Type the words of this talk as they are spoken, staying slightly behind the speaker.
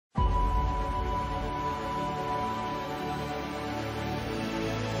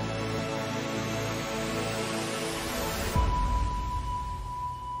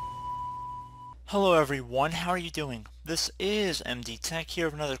Hello everyone, how are you doing? This is MD Tech here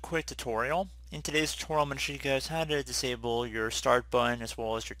with another quick tutorial. In today's tutorial I'm going to show you guys how to disable your start button as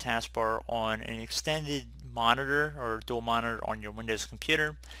well as your taskbar on an extended monitor or dual monitor on your Windows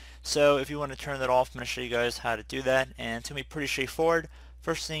computer. So if you want to turn that off, I'm going to show you guys how to do that, and it's going to be pretty straightforward.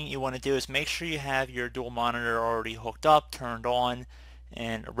 First thing you want to do is make sure you have your dual monitor already hooked up, turned on,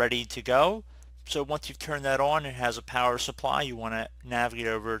 and ready to go. So once you've turned that on, it has a power supply. You want to navigate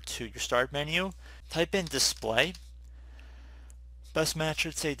over to your start menu, type in display. Best match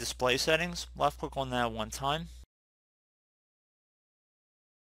should say display settings. Left click on that one time.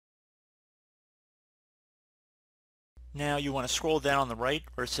 Now you want to scroll down on the right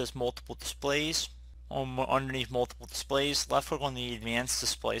where it says multiple displays. Underneath multiple displays, left click on the advanced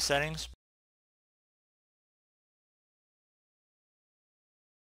display settings.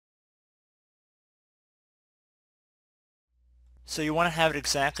 So you want to have it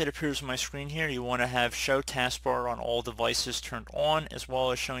exactly that appears on my screen here. You want to have show taskbar on all devices turned on, as well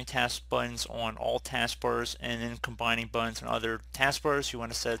as showing task buttons on all taskbars, and then combining buttons on other taskbars. You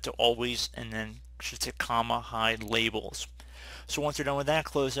want to set it to always, and then should say comma hide labels. So once you're done with that,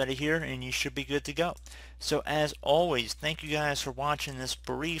 close out of here and you should be good to go. So as always, thank you guys for watching this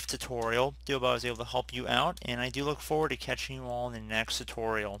brief tutorial. I hope I was able to help you out, and I do look forward to catching you all in the next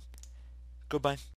tutorial. Goodbye.